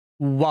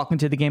Welcome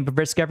to the Game of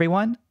Risk,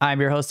 everyone.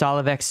 I'm your host,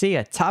 OliveXC,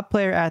 a top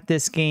player at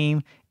this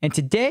game. And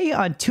today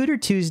on Tutor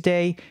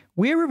Tuesday,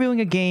 we're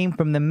reviewing a game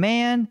from the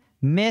man,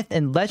 myth,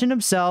 and legend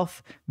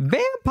himself,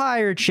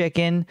 Vampire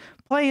Chicken,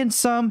 playing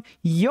some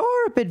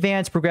Europe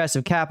Advanced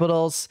Progressive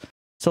Capitals.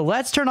 So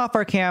let's turn off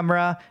our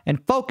camera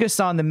and focus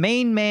on the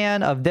main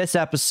man of this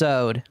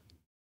episode.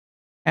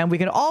 And we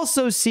can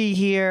also see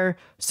here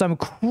some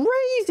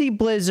crazy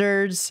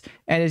blizzards.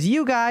 And as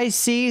you guys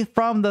see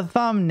from the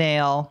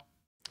thumbnail,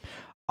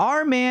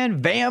 our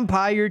man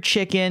Vampire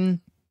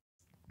Chicken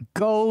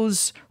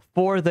goes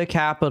for the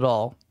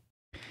capital.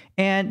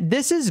 And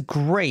this is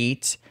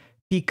great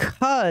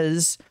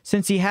because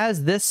since he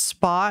has this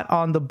spot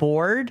on the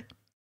board,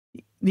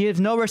 he has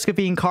no risk of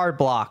being card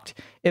blocked.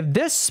 If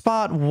this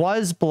spot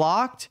was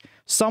blocked,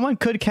 someone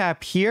could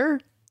cap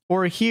here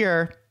or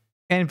here,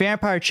 and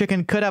Vampire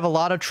Chicken could have a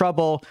lot of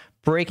trouble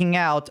breaking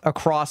out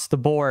across the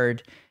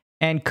board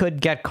and could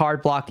get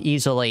card blocked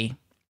easily.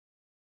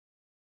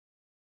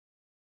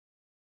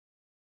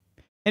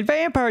 And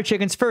Vampire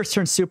Chicken's first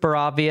turn's super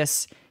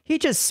obvious. He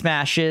just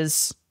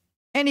smashes,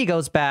 and he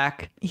goes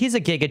back. He's a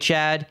Giga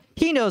Chad.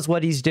 He knows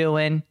what he's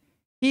doing.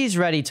 He's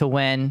ready to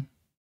win.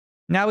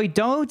 Now, we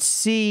don't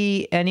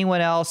see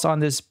anyone else on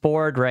this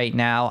board right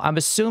now. I'm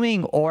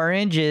assuming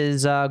orange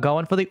is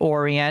going for the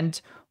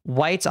Orient.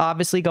 White's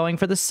obviously going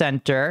for the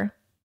center.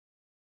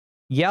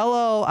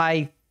 Yellow,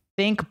 I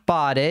think,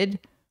 botted.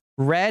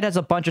 Red has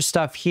a bunch of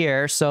stuff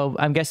here, so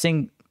I'm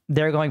guessing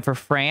they're going for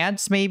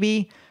France,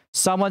 maybe.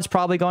 Someone's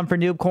probably going for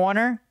Noob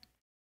Corner.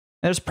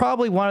 There's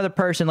probably one other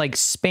person like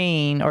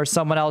Spain or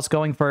someone else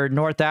going for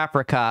North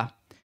Africa.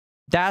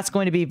 That's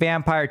going to be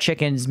Vampire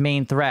Chicken's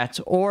main threat,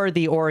 or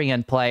the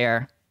Orient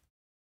player.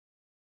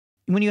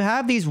 When you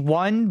have these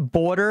one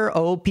border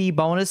OP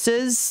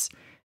bonuses,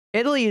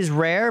 Italy is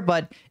rare,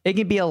 but it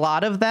can be a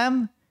lot of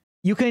them.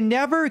 You can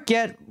never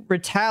get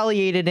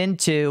retaliated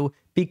into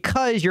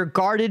because you're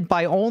guarded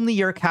by only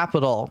your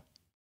capital.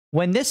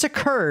 When this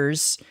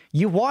occurs,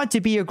 you want to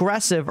be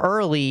aggressive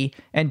early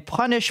and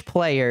punish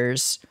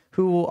players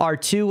who are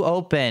too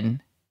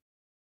open.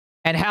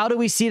 And how do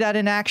we see that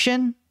in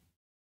action?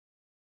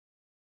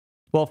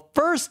 Well,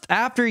 first,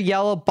 after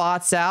yellow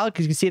bots out,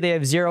 because you can see they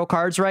have 0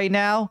 cards right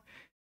now,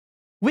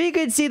 we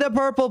could see the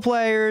purple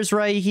players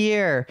right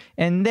here.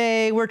 And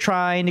they were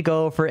trying to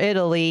go for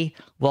Italy.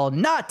 Well,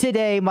 not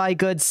today, my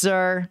good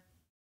sir.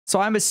 So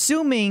I'm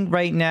assuming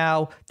right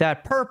now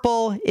that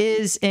purple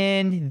is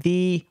in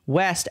the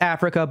West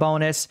Africa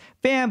bonus.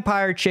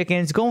 Vampire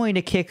Chicken's going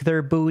to kick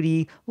their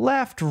booty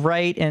left,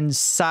 right, and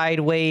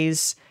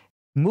sideways.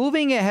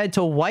 Moving ahead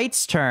to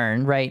white's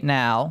turn right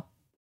now.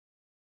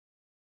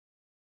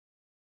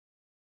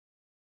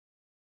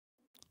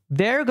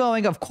 They're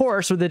going, of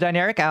course, with the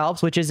Dinaric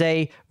Alps, which is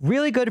a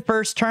really good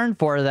first turn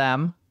for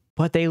them.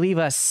 But they leave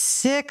a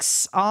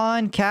 6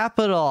 on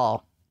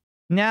capital.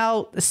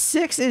 Now,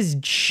 6 is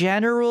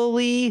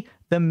generally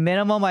the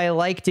minimum I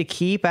like to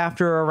keep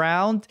after a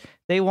round.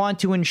 They want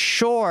to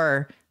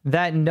ensure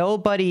that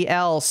nobody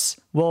else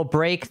will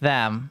break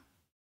them.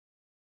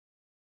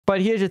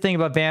 But here's the thing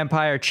about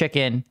Vampire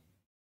Chicken.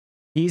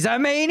 He's a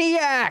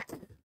maniac!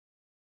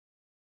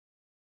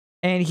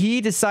 And he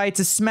decides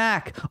to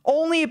smack.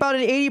 Only about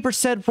an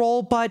 80%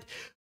 roll, but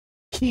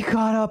he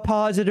got a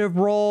positive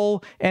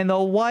roll. And the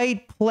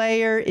white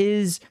player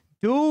is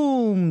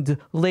doomed,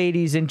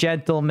 ladies and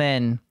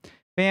gentlemen.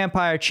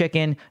 Vampire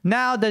Chicken,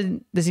 now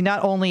does he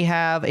not only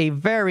have a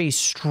very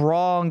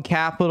strong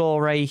capital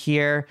right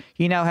here,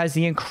 he now has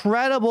the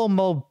incredible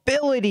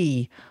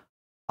mobility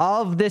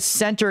of this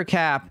center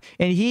cap,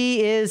 and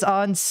he is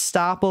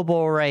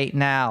unstoppable right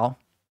now.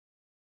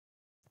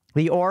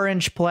 The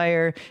orange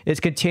player is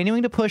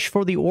continuing to push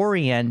for the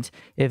Orient.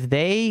 If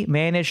they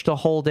manage to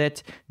hold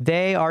it,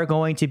 they are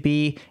going to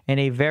be in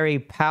a very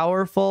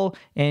powerful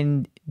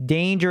and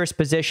dangerous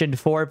position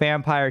for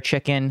Vampire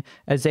Chicken,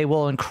 as they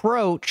will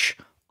encroach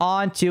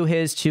onto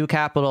his 2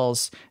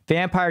 capitals.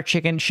 Vampire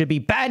Chicken should be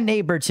bad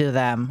neighbor to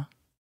them.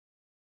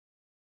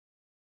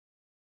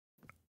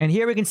 And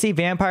here we can see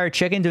Vampire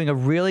Chicken doing a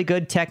really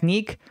good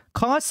technique.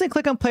 Constantly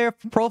click on player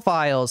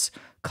profiles.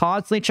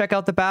 Constantly check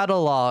out the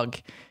battle log.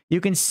 You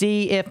can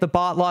see if the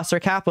bot lost their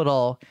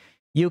capital.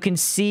 You can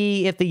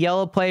see if the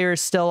yellow player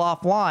is still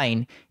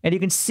offline. And you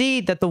can see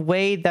that the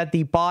way that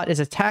the bot is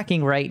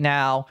attacking right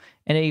now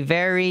in a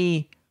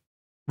very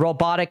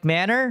robotic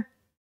manner,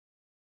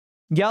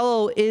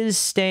 yellow is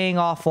staying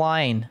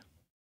offline.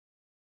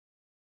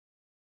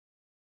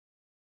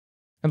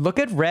 And look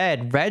at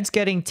red. Red's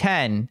getting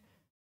 10.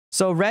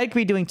 So red could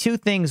be doing 2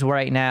 things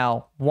right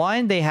now.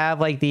 One, they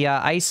have like the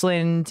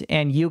Iceland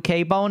and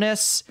UK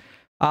bonus.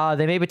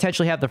 They may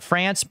potentially have the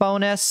France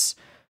bonus.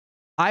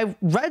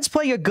 Red's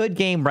playing a good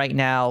game right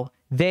now.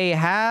 They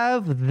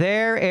have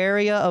their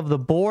area of the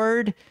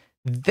board.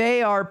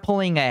 They are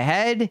pulling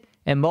ahead.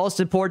 And most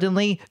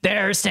importantly,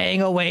 they're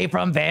staying away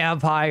from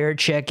Vampire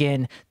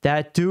Chicken.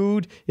 That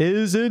dude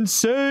is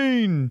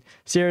insane.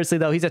 Seriously,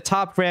 though, he's a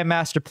top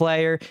Grandmaster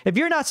player. If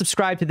you're not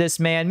subscribed to this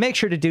man, make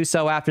sure to do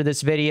so after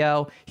this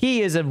video.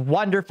 He is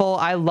wonderful.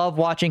 I love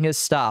watching his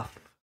stuff.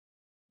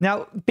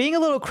 Now, being a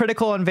little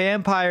critical on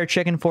Vampire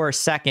Chicken for a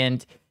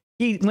second,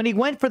 when he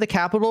went for the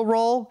capital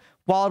roll,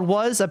 while it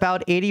was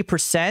about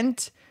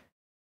 80%,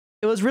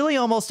 it was really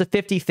almost a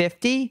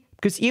 50-50,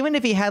 because even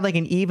if he had like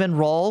an even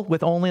roll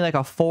with only like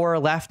a 4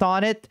 left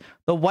on it,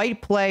 the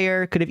white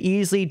player could have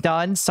easily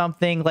done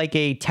something like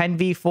a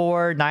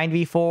 10v4,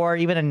 9v4,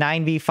 even a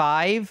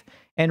 9v5,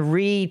 and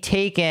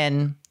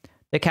retaken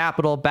the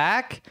capital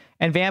back,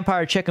 and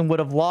Vampire Chicken would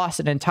have lost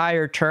an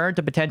entire turn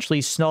to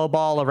potentially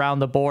snowball around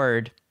the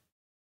board.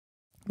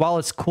 While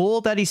it's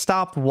cool that he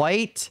stopped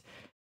white,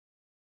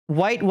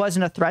 white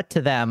wasn't a threat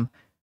to them.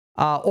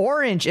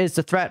 Orange is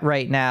the threat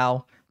right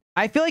now.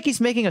 I feel like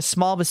he's making a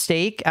small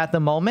mistake at the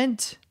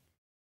moment.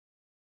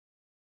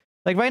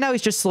 Like right now,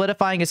 he's just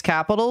solidifying his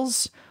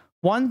capitals.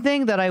 One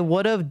thing that I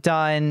would have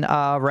done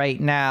right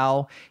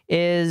now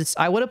is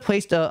I would have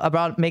placed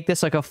make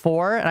this like a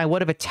 4, and I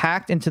would have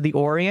attacked into the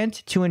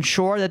Orient to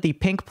ensure that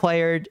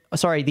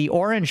the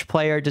orange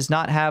player does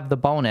not have the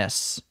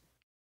bonus.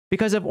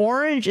 Because if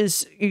orange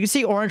is, you can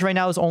see orange right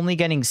now is only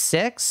getting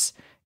 6.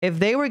 If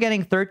they were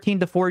getting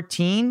 13 to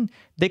 14,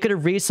 they could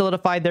have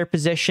re-solidified their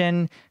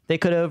position. They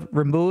could have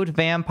removed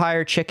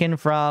Vampire Chicken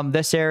from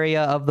this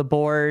area of the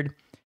board,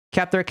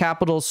 kept their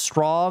capitals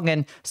strong,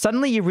 and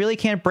suddenly you really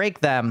can't break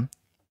them.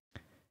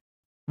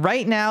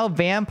 Right now,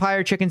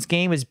 Vampire Chicken's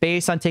game is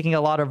based on taking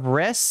a lot of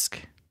risk,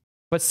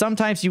 but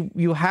sometimes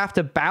you have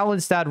to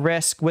balance that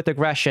risk with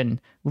aggression.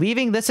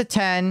 Leaving this a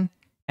 10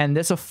 and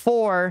this a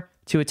 4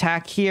 to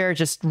attack here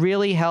just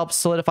really helps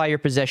solidify your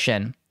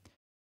position.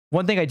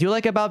 One thing I do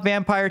like about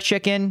Vampire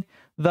Chicken,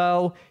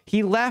 though,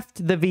 he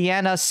left the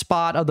Vienna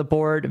spot of the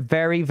board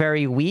very,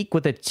 very weak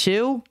with a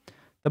 2.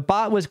 The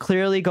bot was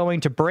clearly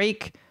going to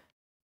break,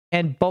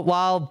 but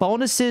while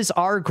bonuses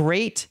are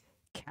great,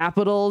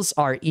 capitals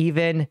are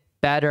even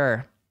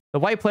better. The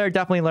white player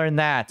definitely learned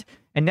that.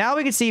 And now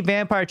we can see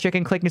Vampire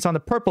Chicken clicking on the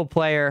purple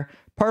player.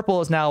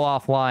 Purple is now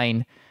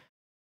offline.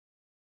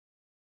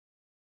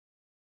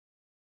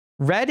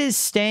 Red is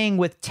staying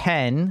with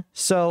 10,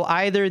 so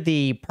either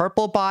the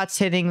purple bot's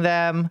hitting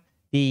them,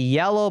 the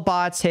yellow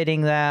bot's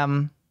hitting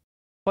them,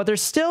 but they're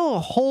still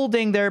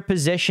holding their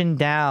position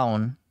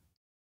down.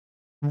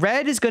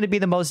 Red is going to be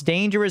the most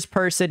dangerous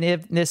person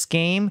in this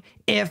game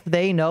if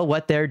they know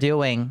what they're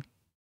doing.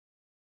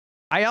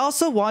 I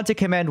also want to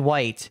commend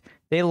white.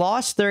 They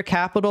lost their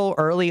capital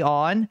early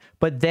on,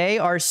 but they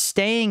are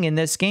staying in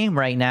this game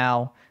right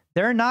now.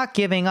 They're not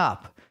giving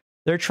up.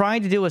 They're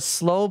trying to do a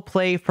slow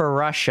play for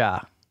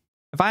Russia.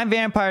 If I'm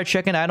Vampire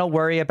Chicken, I don't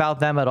worry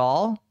about them at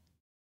all.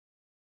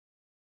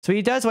 So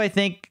he does what I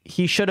think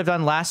he should have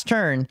done last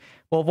turn.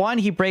 Well, one,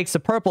 he breaks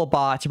the purple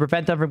bot to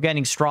prevent them from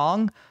getting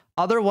strong.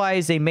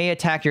 Otherwise, they may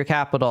attack your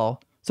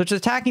capital. So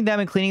just attacking them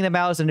and cleaning them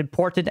out is an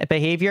important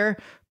behavior,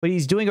 but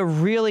he's doing a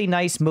really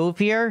nice move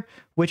here,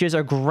 which is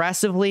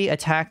aggressively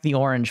attack the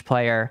orange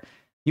player.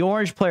 The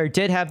orange player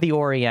did have the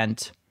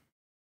Orient.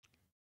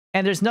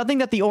 And there's nothing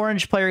that the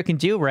orange player can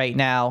do right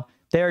now.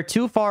 They're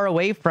too far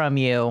away from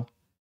you.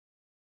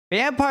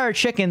 Vampire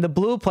Chicken, the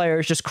blue player,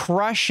 is just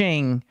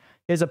crushing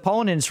his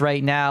opponents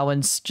right now,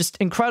 and just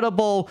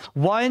incredible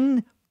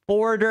one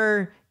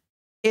border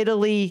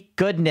Italy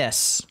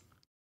goodness.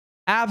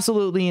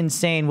 Absolutely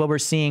insane what we're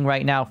seeing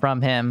right now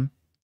from him.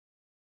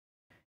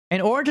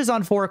 And orange is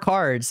on 4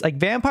 cards. Like,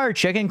 Vampire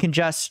Chicken can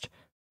just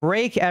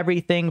break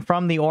everything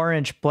from the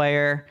orange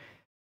player,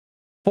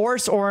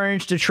 force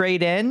orange to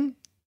trade in,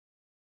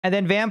 and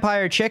then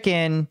Vampire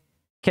Chicken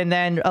can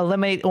then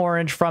eliminate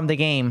orange from the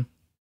game.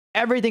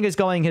 Everything is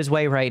going his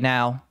way right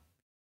now.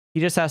 He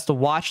just has to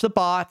watch the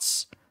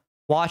bots,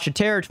 watch the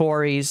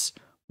territories,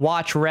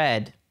 watch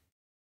red.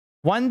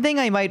 One thing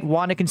I might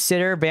want to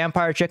consider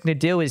Vampire Chicken to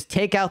do is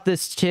take out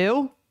this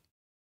 2.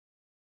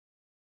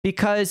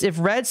 Because if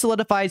red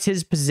solidifies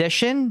his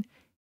position,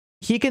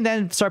 he can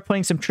then start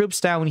putting some troops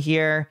down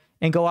here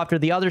and go after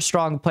the other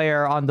strong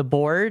player on the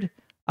board,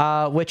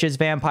 which is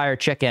Vampire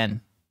Chicken.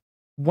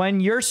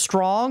 When you're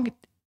strong,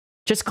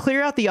 just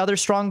clear out the other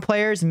strong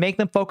players, make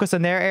them focus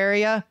on their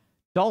area.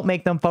 Don't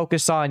make them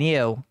focus on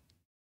you.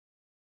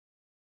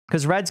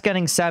 Because red's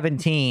getting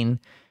 17.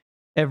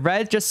 If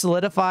red just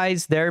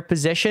solidifies their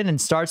position and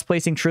starts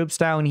placing troops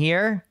down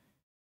here,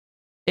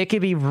 it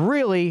could be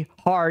really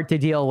hard to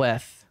deal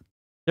with.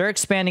 They're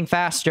expanding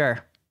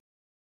faster.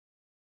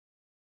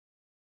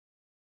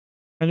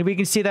 And we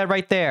can see that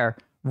right there.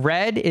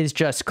 Red is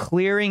just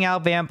clearing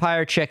out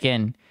Vampire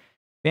Chicken.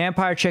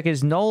 Vampire Chicken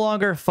is no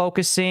longer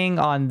focusing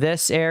on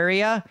this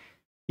area.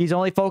 He's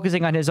only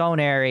focusing on his own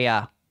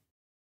area.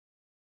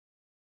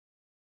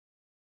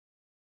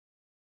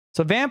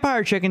 So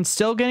Vampire Chicken's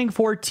still getting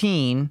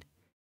 14.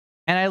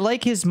 And I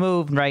like his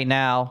move right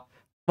now.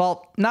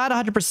 Well, not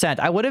 100%.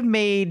 I would have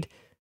made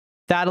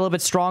that a little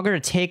bit stronger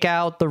to take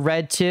out the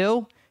red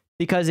 2.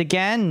 Because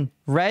again,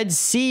 red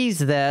sees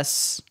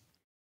this.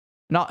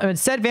 No,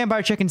 instead,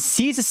 Vampire Chicken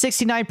sees a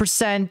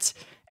 69%.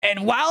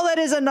 And while that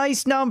is a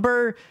nice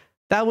number,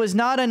 that was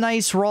not a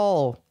nice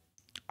roll.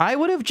 I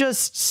would have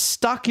just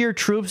stuck your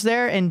troops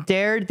there and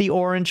dared the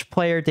orange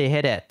player to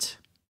hit it.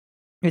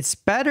 It's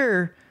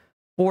better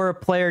for a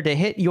player to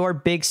hit your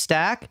big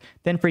stack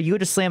than for you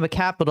to slam a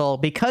capital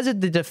because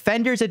of the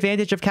defender's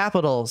advantage of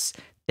capitals.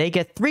 They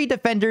get 3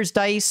 defenders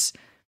dice,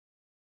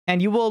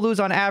 and you will lose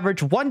on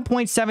average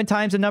 1.7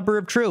 times the number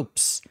of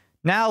troops.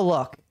 Now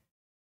look.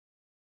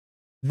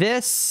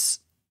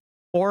 This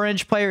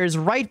orange player is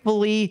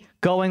rightfully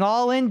going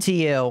all into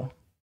you.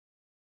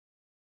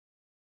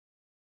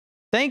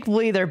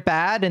 Thankfully, they're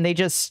bad, and they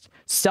just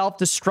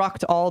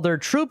self-destruct all their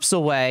troops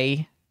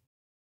away.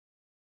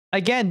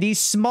 Again, these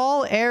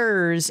small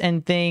errors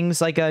and things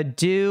like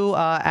do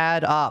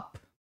add up,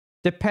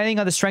 depending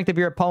on the strength of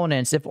your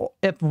opponents.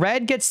 If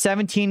red gets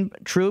 17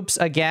 troops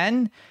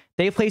again,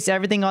 they place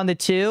everything on the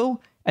 2,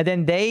 and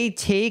then they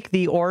take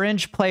the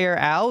orange player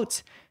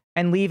out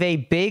and leave a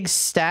big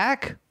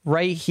stack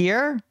right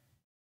here.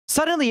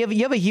 Suddenly,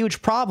 you have a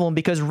huge problem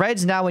because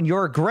red's now in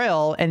your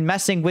grill and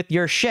messing with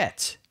your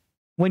shit.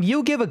 When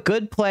you give a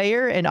good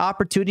player an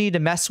opportunity to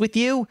mess with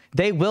you,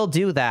 they will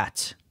do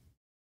that.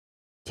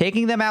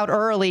 Taking them out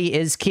early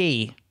is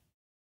key.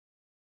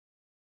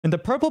 And the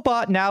purple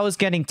bot now is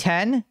getting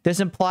 10. This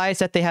implies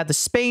that they have the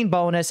Spain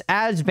bonus,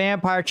 as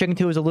Vampire Chicken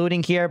 2 is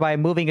alluding here by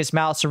moving his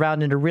mouse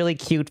around in a really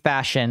cute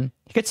fashion.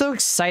 He gets so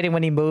excited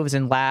when he moves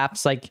and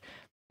laughs. Like,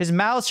 his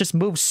mouse just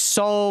moves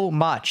so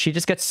much. He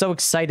just gets so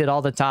excited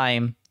all the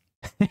time.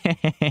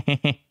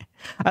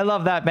 I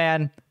love that,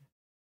 man.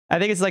 I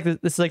think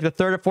this is like the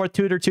 3rd or 4th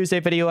Tutor Tuesday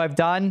video I've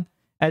done.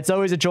 And it's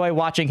always a joy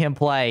watching him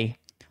play.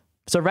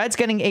 So red's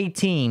getting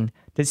 18.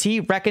 Does he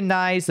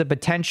recognize the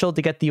potential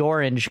to get the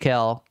orange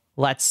kill?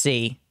 Let's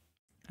see.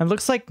 And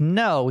looks like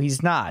no,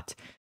 he's not.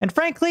 And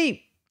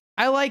frankly,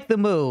 I like the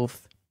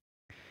move.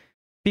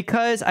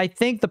 Because I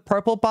think the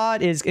purple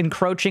bot is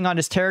encroaching on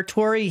his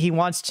territory. He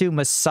wants to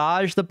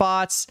massage the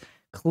bots,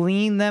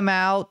 clean them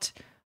out,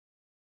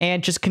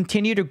 and just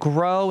continue to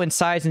grow in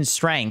size and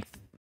strength.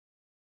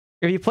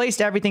 If he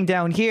placed everything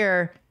down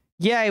here,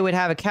 yeah, he would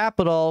have a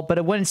capital, but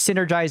it wouldn't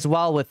synergize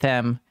well with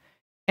him.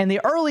 In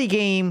the early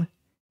game,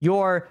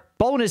 your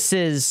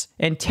bonuses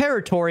and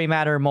territory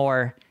matter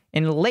more.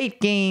 In the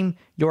late game,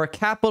 your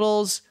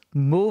capitals,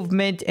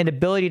 movement, and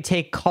ability to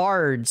take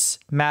cards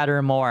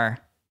matter more.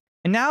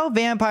 And now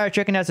Vampire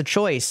Chicken has a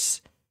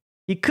choice.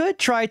 He could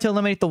try to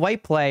eliminate the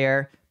white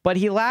player, but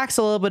he lacks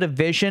a little bit of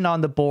vision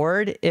on the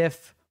board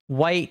if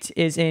white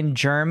is in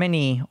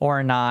Germany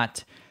or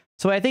not.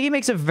 So I think he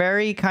makes a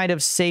very kind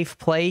of safe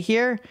play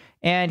here,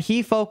 and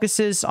he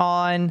focuses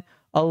on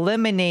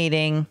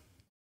eliminating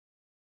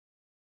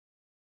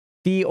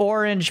the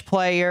orange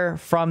player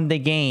from the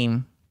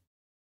game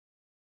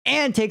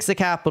and takes the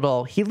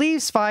capital. He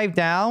leaves 5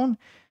 down,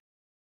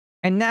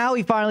 and now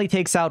he finally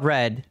takes out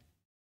red.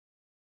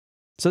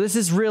 So this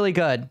is really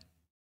good.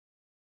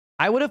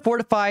 I would have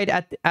fortified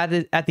at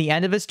the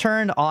end of his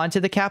turn onto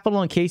the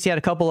capital in case he had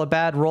a couple of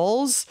bad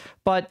rolls,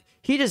 but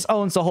he just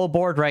owns the whole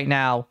board right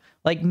now.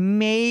 Like,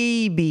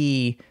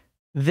 maybe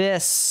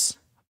this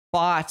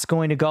bot's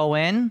going to go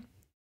in,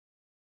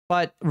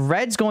 but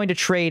red's going to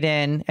trade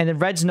in, and then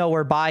red's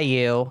nowhere by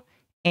you,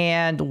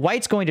 and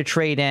white's going to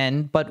trade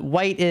in, but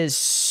white is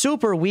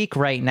super weak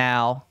right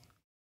now.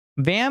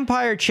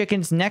 Vampire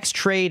Chicken's next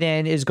trade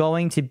in is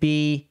going to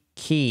be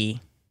key.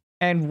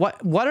 And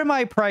what are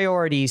my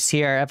priorities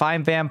here if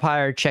I'm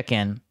Vampire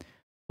Chicken?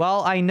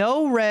 Well, I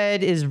know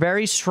red is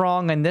very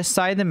strong on this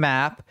side of the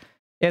map.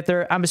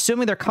 I'm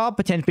assuming they're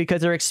competent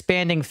because they're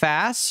expanding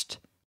fast.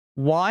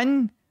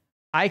 1,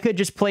 I could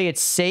just play it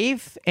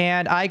safe,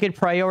 and I could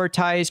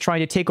prioritize trying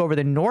to take over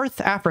the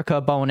North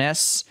Africa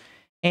bonus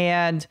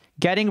and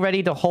getting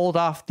ready to hold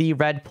off the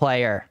red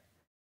player.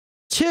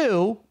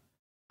 2,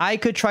 I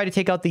could try to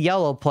take out the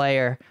yellow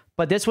player,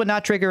 but this would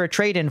not trigger a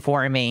trade-in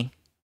for me.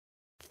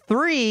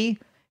 3,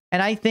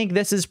 and I think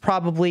this is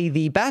probably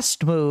the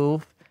best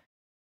move,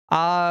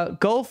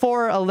 go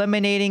for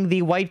eliminating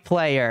the white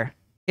player.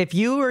 If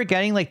you are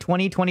getting like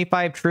 20,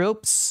 25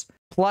 troops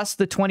plus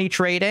the 20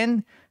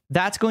 trade-in,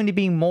 that's going to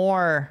be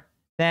more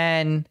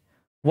than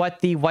what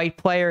the white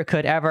player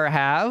could ever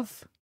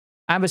have.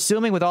 I'm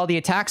assuming with all the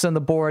attacks on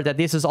the board that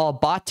this is all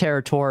bot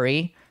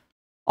territory.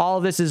 All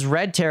of this is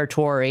red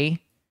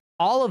territory.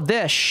 All of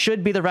this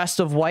should be the rest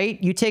of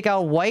white. You take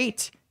out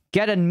white,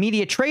 get an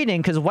immediate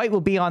trade-in because white will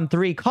be on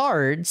 3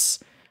 cards,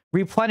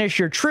 replenish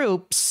your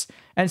troops,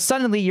 and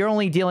suddenly you're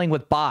only dealing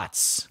with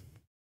bots.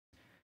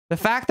 The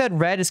fact that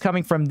red is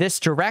coming from this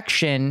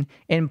direction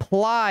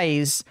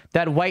implies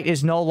that white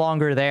is no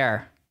longer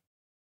there.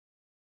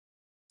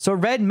 So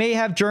red may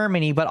have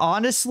Germany, but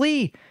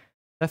honestly,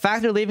 the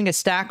fact they're leaving a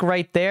stack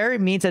right there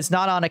means it's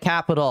not on a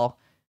capital.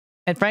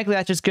 And frankly,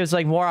 that just gives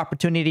like more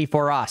opportunity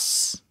for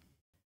us.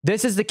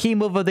 This is the key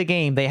move of the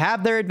game. They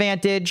have their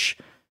advantage.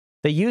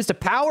 They use the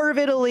power of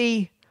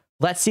Italy.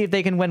 Let's see if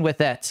they can win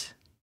with it.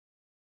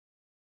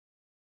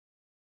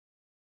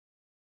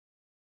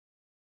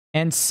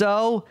 And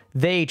so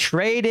they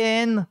trade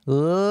in,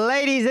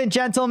 ladies and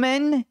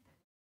gentlemen.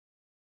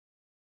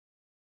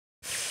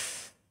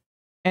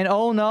 And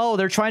oh no,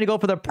 they're trying to go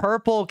for the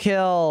purple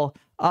kill.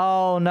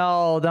 Oh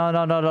no,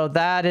 no.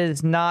 That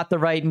is not the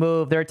right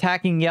move. They're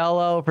attacking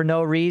yellow for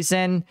no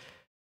reason.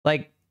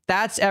 Like,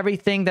 That's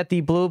everything that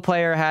the blue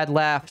player had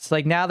left.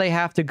 Like, now they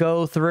have to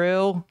go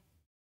through.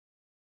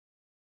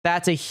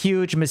 That's a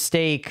huge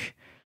mistake.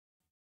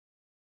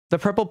 The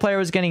purple player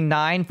was getting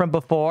 9 from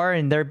before,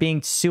 and they're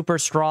being super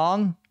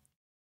strong.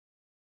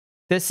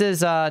 This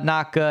is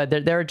not good.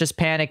 They're just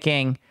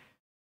panicking.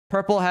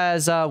 Purple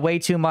has way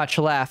too much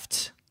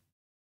left.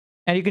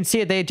 And you can see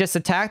it. They just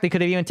attacked. They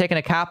could have even taken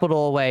a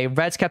capital away.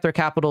 Reds kept their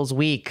capitals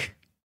weak.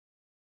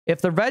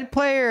 If the red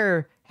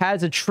player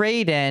has a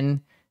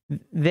trade-in,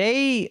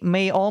 they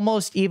may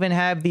almost even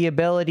have the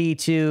ability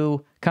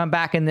to come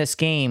back in this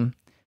game.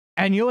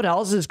 And you know what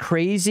else is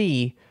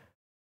crazy?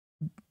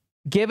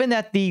 Given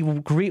that the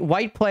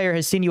white player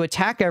has seen you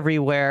attack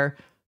everywhere,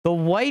 the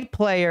white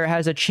player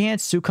has a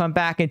chance to come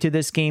back into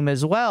this game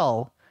as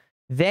well.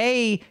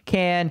 They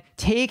can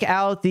take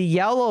out the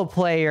yellow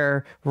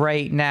player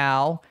right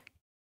now,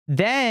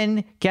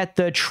 then get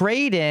the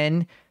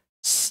trade-in,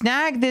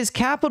 snag this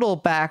capital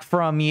back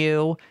from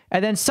you,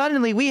 and then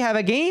suddenly we have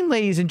a game,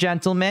 ladies and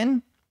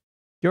gentlemen.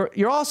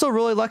 You're also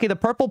really lucky the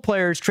purple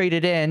players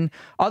traded in.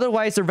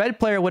 Otherwise, the red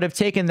player would have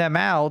taken them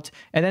out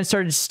and then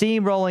started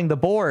steamrolling the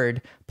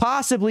board,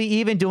 possibly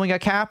even doing a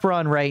cap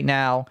run right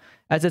now,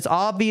 as it's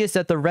obvious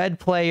that the red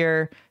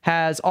player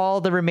has all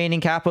the remaining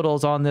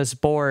capitals on this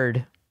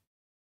board.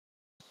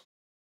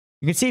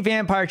 You can see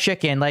Vampire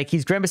Chicken, like,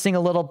 he's grimacing a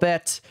little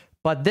bit,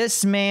 but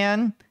this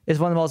man is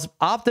one of the most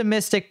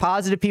optimistic,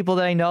 positive people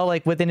that I know,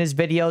 like, within his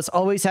videos,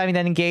 always having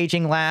that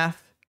engaging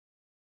laugh.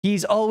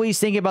 He's always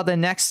thinking about the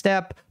next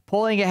step,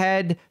 pulling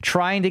ahead,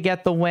 trying to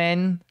get the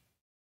win.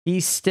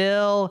 He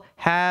still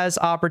has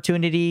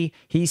opportunity.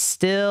 He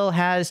still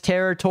has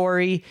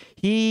territory.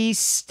 He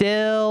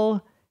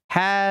still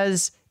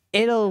has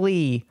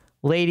Italy,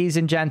 ladies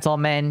and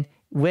gentlemen.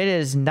 It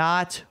is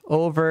not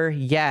over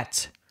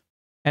yet.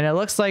 And it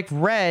looks like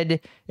red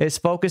is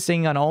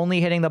focusing on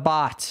only hitting the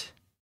bot.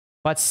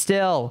 But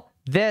still,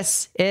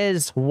 this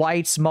is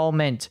white's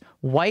moment.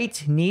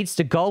 White needs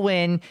to go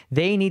in.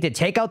 They need to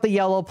take out the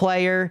yellow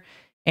player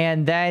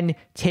and then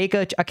take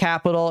a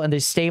capital and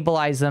to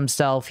stabilize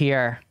themselves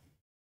here.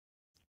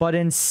 But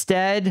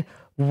instead,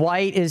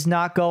 white is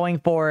not going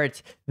for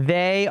it.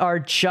 They are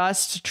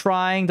just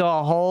trying to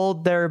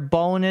hold their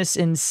bonus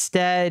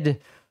instead.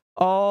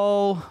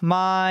 Oh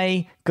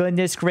my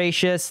goodness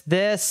gracious.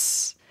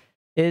 This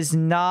is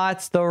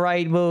not the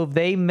right move.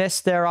 They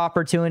missed their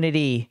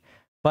opportunity.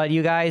 But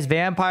you guys,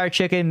 Vampire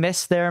Chicken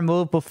missed their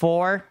move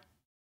before.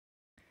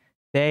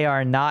 They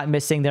are not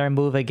missing their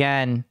move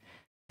again.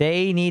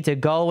 They need to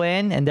go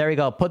in, and there we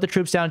go. Put the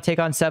troops down and take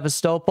on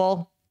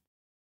Sevastopol.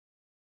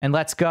 And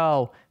let's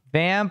go.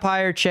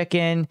 Vampire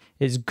Chicken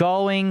is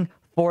going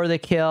for the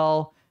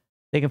kill.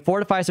 They can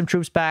fortify some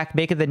troops back,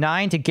 make it the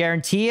 9 to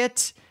guarantee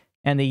it.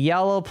 And the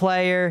yellow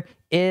player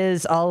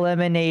is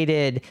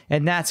eliminated.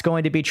 And that's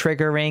going to be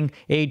triggering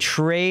a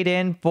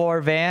trade-in for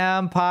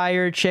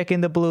Vampire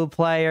Chicken, the blue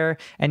player.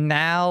 And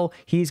now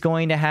he's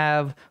going to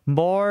have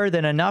more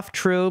than enough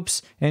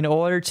troops in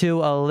order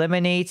to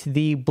eliminate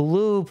the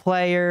blue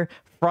player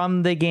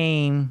from the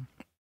game.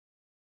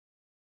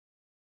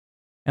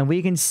 And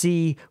we can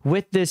see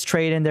with this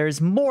trade-in, there's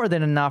more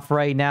than enough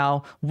right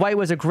now. White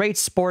was a great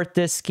sport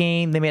this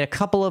game. They made a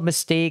couple of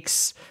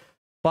mistakes,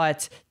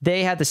 but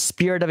they had the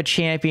spirit of a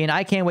champion.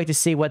 I can't wait to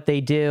see what they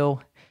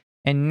do.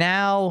 And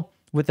now,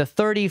 with the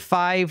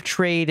 35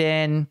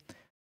 trade-in,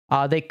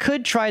 they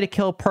could try to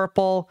kill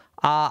purple.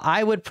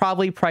 I would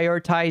probably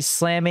prioritize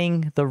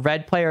slamming the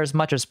red player as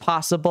much as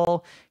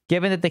possible.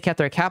 Given that they kept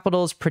their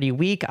capitals pretty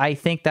weak, I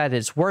think that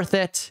is worth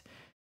it.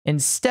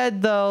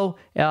 Instead, though,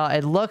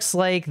 it looks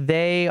like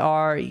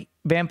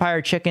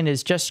Vampire Chicken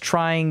is just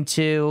trying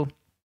to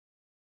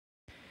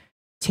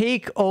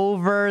take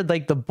over,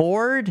 like, the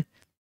board.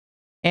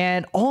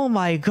 And oh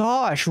my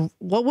gosh,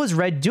 what was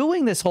red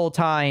doing this whole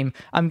time?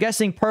 I'm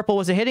guessing purple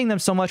wasn't hitting them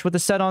so much with the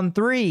set on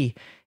 3.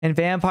 And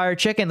Vampire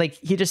Chicken, like,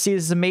 he just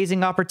sees this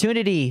amazing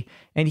opportunity.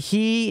 And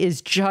he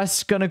is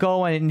just going to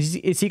go in.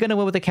 Is he going to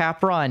win with a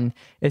cap run?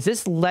 Is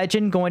this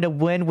legend going to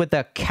win with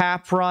a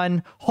cap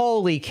run?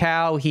 Holy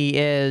cow, he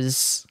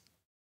is.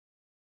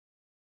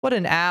 What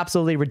an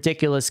absolutely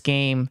ridiculous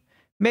game.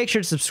 Make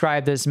sure to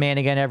subscribe to this man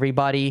again,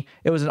 everybody.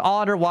 It was an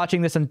honor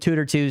watching this on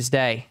Tutor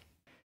Tuesday.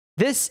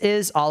 This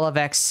is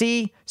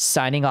OliveXC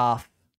signing off.